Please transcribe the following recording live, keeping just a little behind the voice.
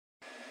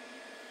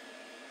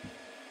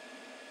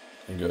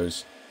Hey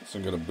guys, so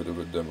I got a bit of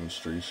a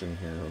demonstration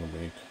here how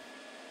to make.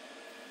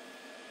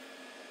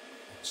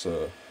 It's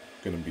going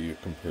to be a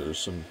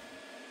comparison.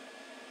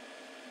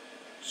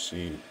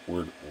 See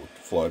where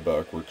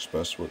Flyback works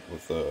best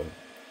with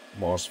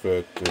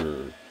Mosfet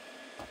or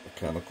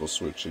mechanical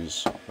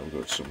switches. I've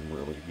got some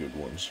really good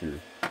ones here.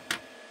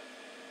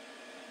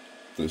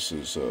 This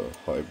is a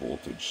high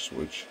voltage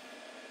switch,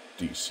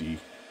 DC.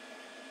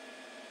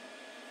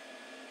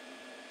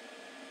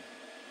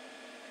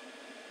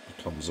 It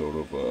comes out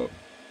of a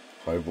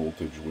high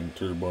voltage wind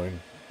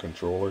turbine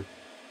controller.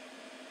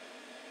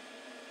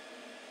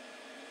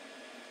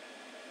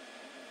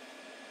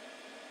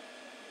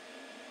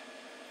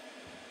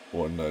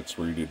 One that's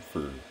rated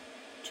for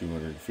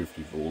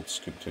 250 volts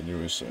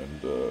continuous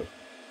and an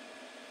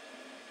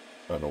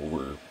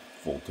over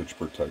voltage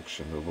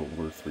protection of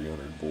over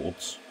 300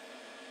 volts.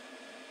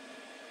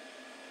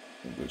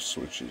 And this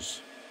switch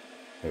is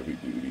heavy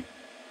duty.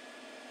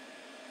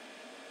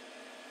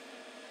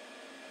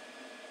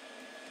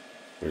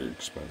 Very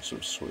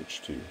expensive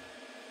switch too.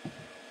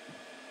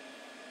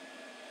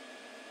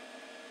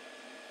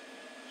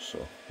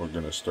 So we're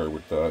going to start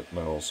with that, and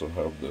I also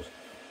have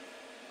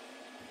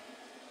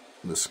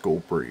the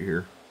scope right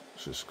here.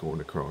 It's just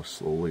going across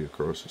slowly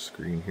across the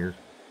screen here.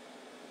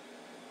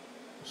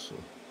 So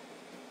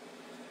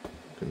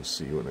you can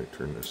see when I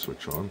turn this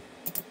switch on.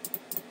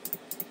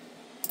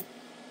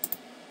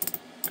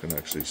 You can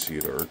actually see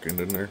it arcing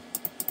in there.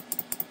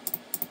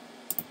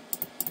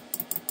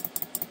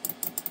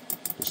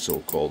 The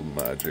so-called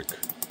magic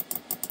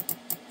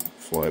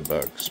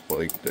flyback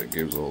spike that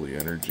gives all the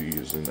energy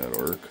is in that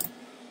arc.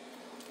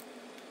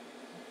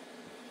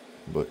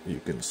 But you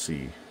can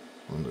see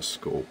on the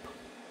scope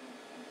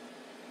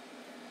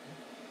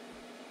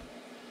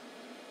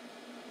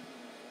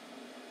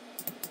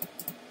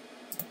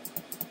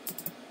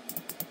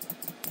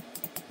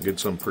get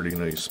some pretty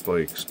nice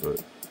spikes,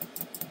 but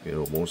you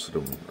know, most of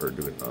them are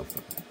doing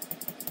nothing.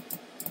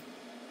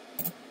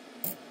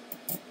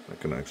 I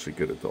can actually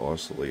get it to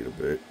oscillate a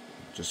bit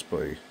just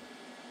by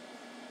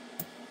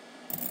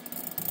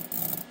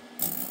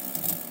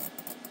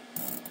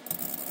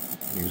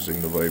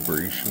using the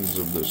vibrations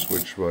of the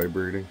switch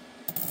vibrating.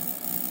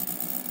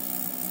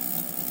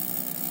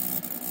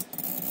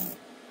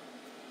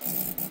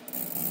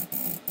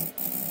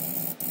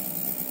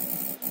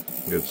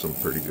 Get some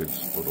pretty good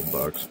little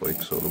back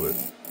spikes out of it,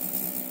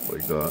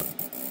 like that.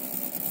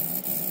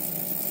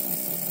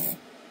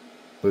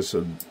 This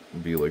would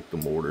be like the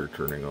motor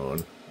turning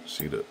on.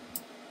 See that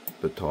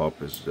the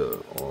top is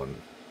on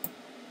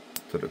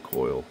to the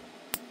coil.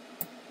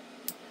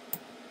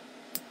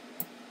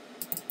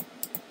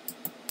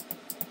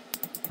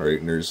 Alright,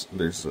 and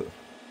there's a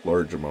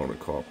large amount of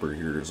copper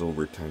here. There's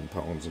over 10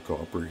 pounds of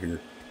copper here.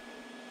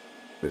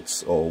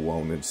 It's all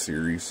wound in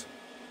series.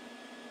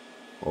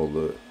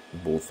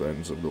 Both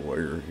ends of the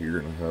wire here,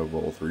 and I have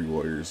all three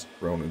wires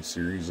wound in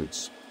series.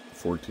 It's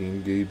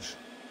 14 gauge.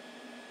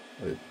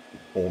 It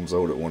ohms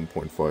out at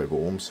 1.5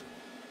 ohms.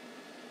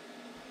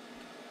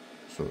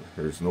 So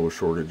there's no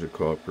shortage of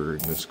copper in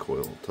this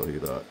coil, I'll tell you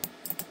that.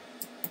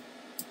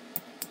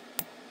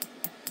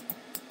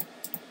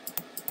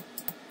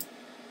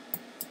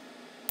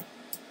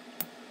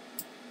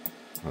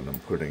 And I'm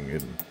putting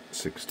in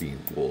 16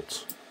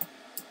 volts.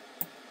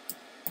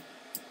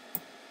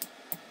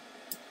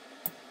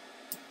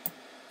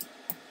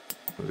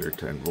 They're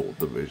 10 volt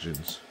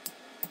divisions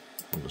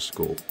on the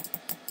scope.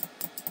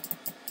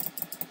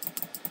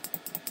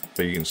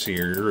 But you can see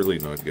you're really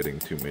not getting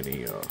too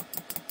many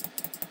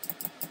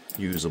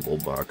usable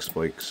back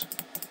spikes.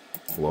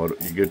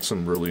 You get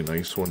some really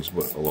nice ones,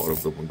 but a lot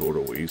of them go to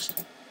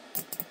waste.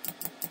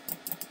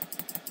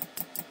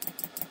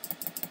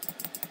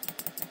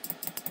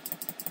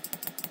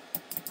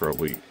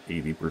 Probably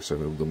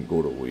 80% of them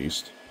go to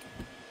waste.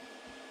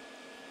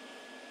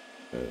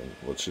 And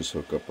let's just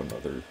hook up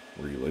another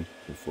relay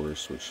before I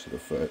switch to the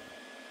FET.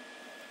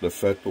 The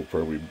FET will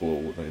probably blow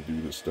when I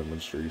do this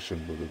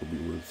demonstration, but it'll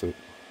be worth it.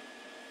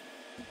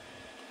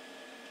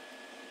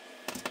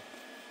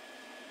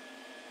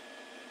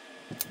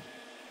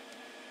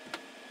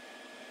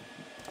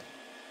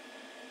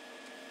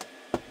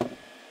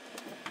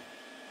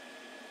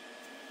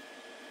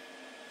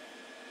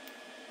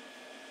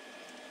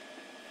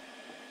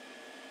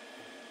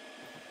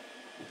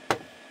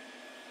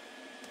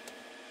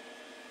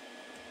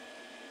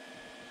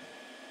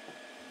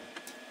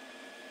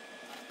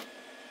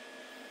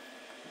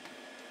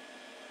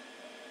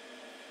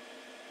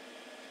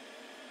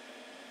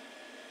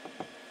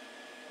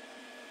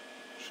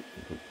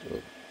 Hooked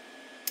up.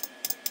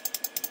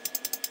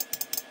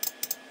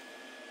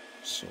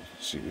 So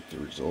let's see what the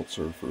results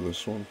are for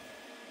this one.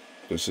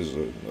 This is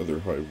another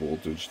high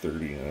voltage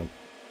 30 amp.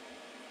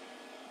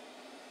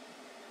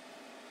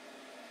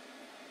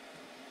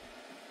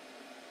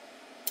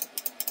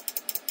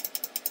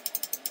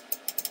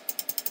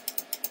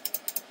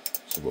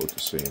 It's about the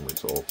same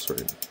results,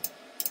 right?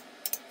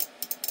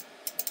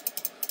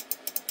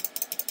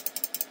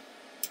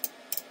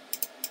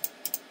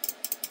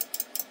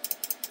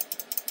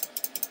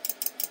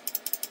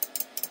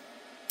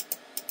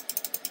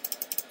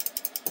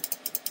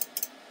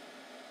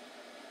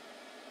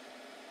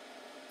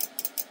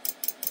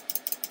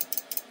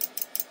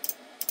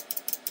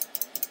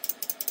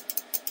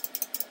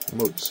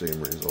 About the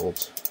same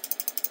results.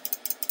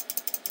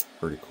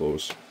 Pretty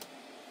close.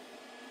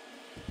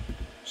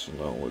 So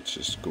now let's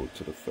just go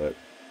to the FET.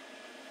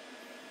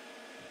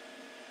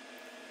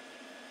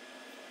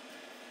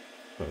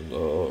 And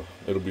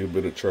it'll be a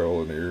bit of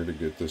trial and error to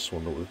get this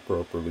one to work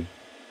properly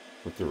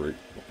with the right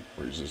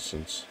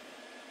resistance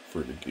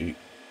for the gate.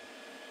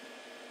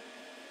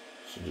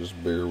 So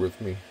just bear with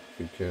me if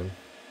you can.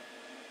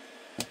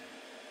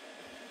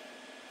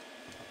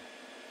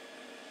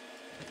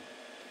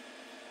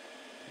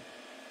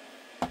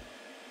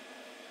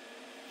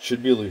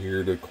 Should be able to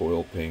hear the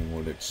coil ping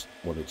when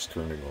it's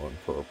turning on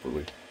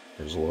properly.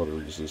 There's a lot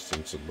of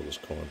resistance in those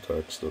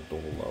contacts that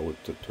don't allow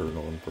it to turn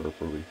on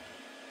properly.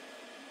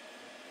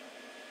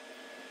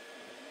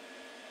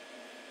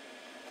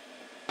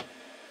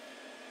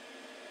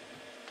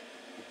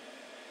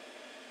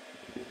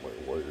 Get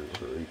my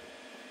wires right.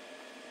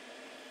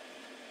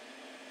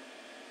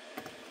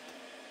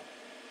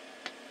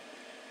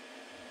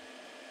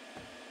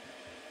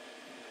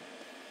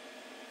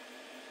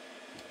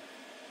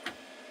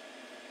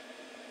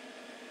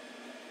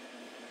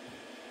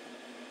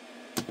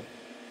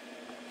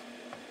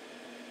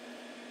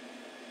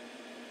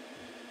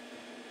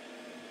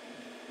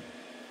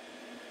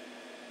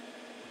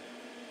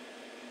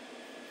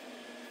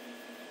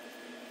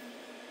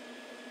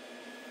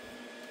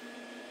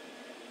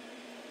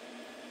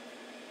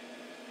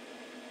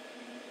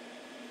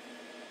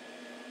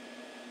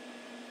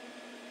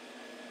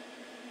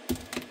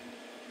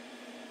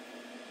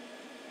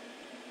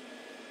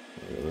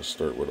 I'm going to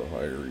start with a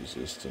higher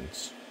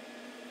resistance.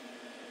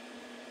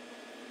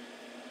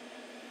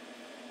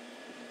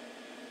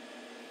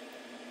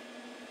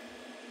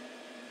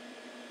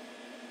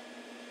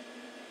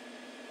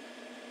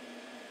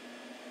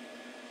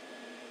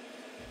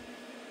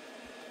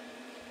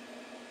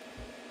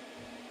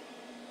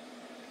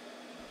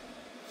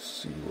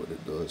 See what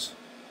it does.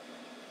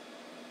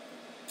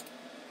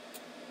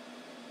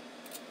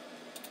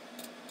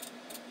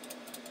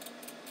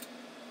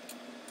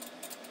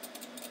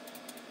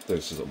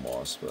 This is a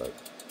Mosfet.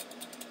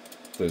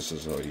 This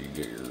is how you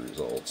get your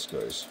results,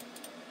 guys.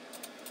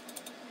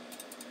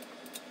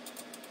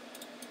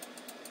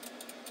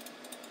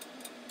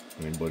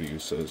 Anybody who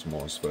says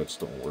Mosfets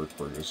don't work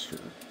for this are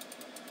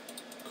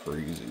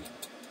crazy.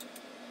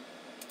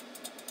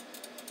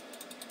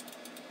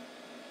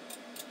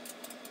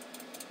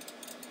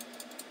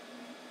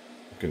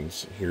 You can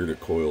hear the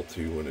coil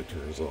too when it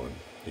turns on.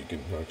 You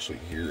can actually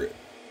hear it.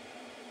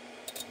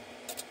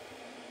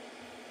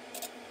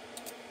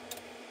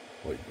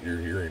 Like you're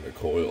hearing a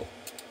coil.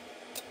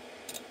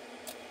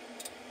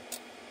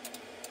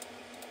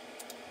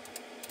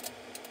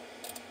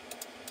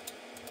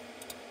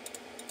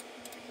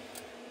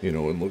 You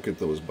know, and look at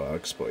those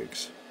back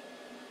spikes.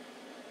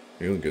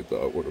 You don't get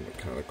that with a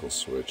mechanical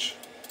switch.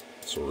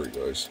 Sorry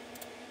guys.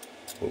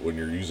 But when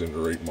you're using the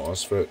right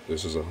Mosfet,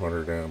 this is a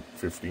 100 amp,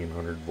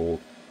 1500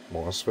 volt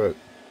Mosfet.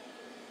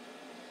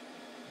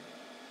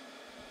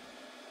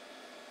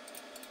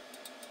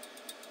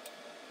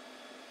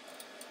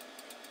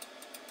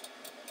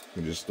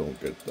 You just don't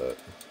get that.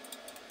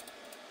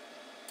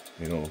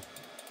 You know.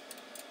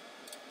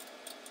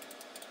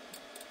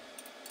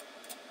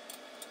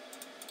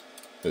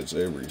 It's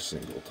every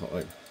single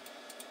time.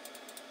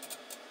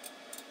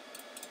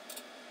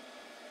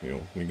 You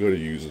know, you gotta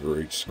use the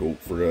right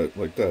scope for that.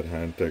 Like that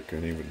hand tech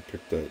can't even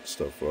pick that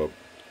stuff up.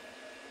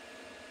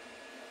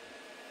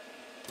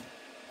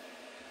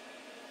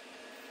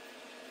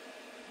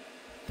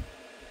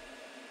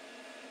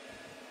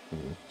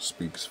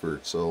 Speaks for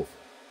itself.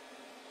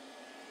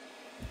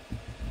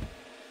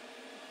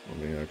 Let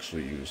me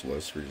actually use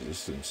less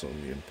resistance on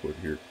the input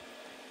here.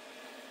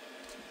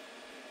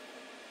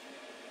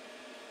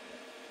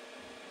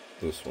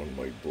 This one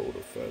might blow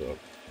the FET up.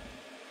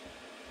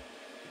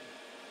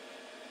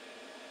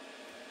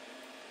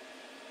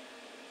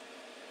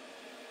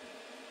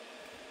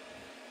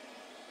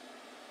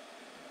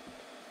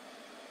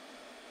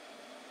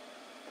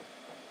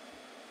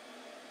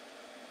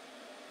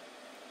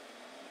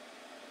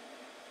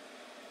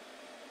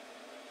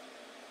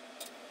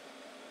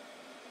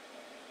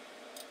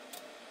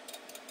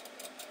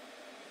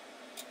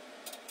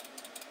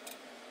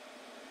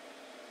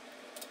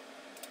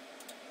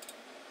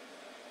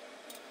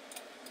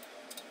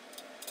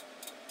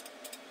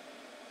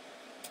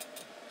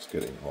 It's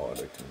getting hot,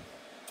 I can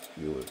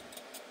feel it.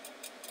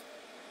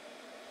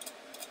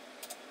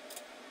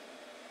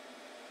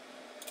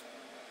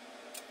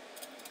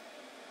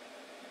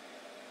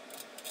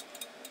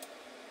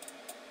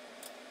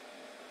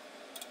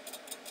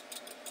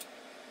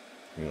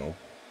 You know,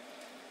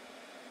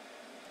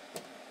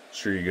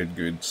 sure you get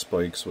good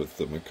spikes with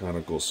the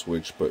mechanical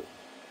switch, but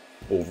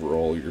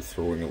overall you're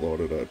throwing a lot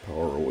of that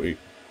power away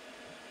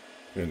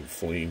and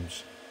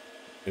flames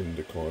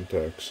into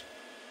contacts.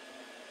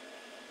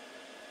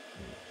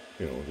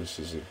 You know, this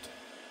isn't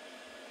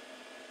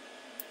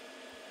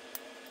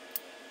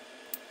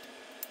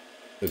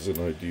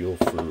ideal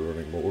for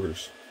running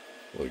motors.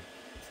 Like,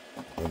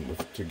 and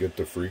to get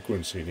the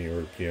frequency and the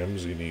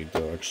RPMs you need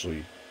to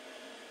actually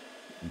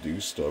do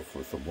stuff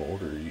with the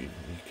motor, you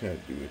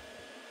can't do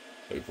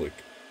it. Like,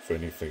 if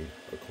anything,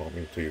 a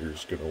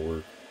commutator's gonna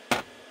work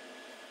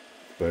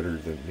better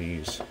than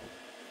these.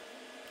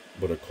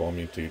 But a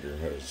commutator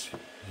has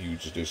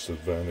huge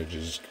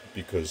disadvantages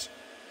because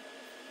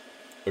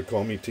a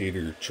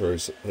commutator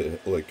tries,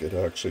 like, it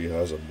actually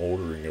has a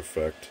motoring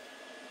effect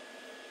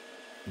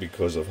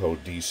because of how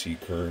DC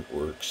current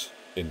works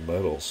in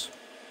metals.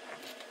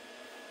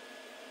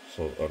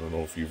 So I don't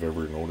know if you've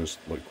ever noticed,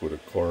 like with a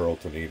car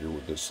alternator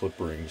with the slip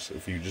rings,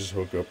 if you just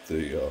hook up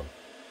the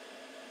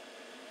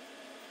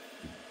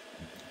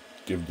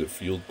give the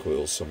field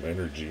coil some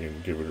energy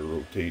and give it a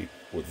rotate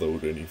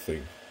without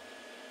anything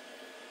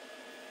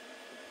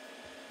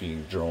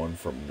being drawn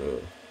from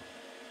the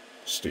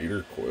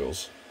stator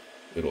coils,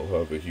 it'll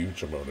have a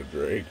huge amount of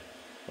drag.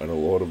 And a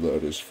lot of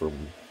that is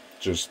from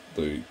just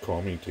the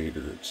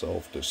commutator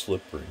itself, the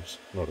slip rings.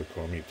 Not a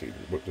commutator,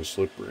 but the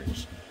slip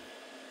rings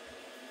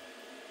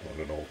on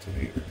an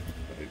alternator.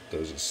 And it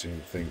does the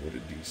same thing with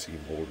a DC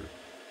motor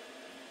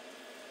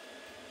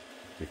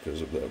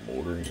because of that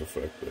motoring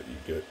effect that you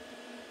get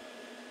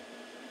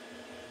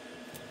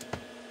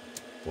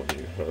when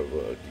you have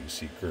a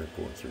DC current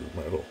going through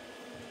metal.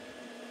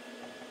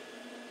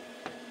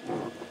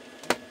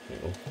 You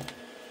know,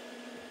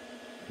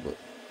 but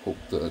hope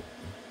that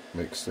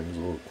makes things a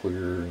little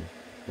clearer. And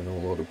I know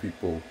a lot of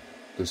people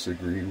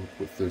disagree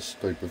with this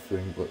type of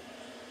thing, but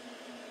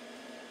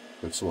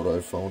that's what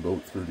I've found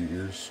out through the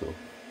years, so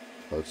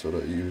that's what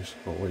I use.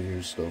 I only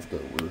use stuff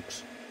that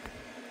works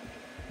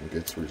and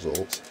gets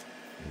results.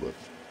 But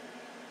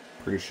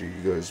appreciate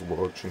you guys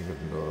watching,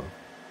 and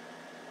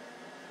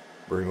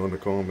bring on the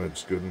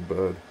comments, good and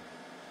bad.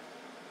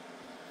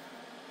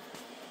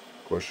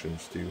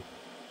 Questions too.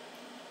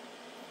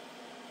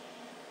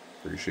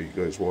 Appreciate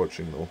you guys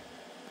watching though.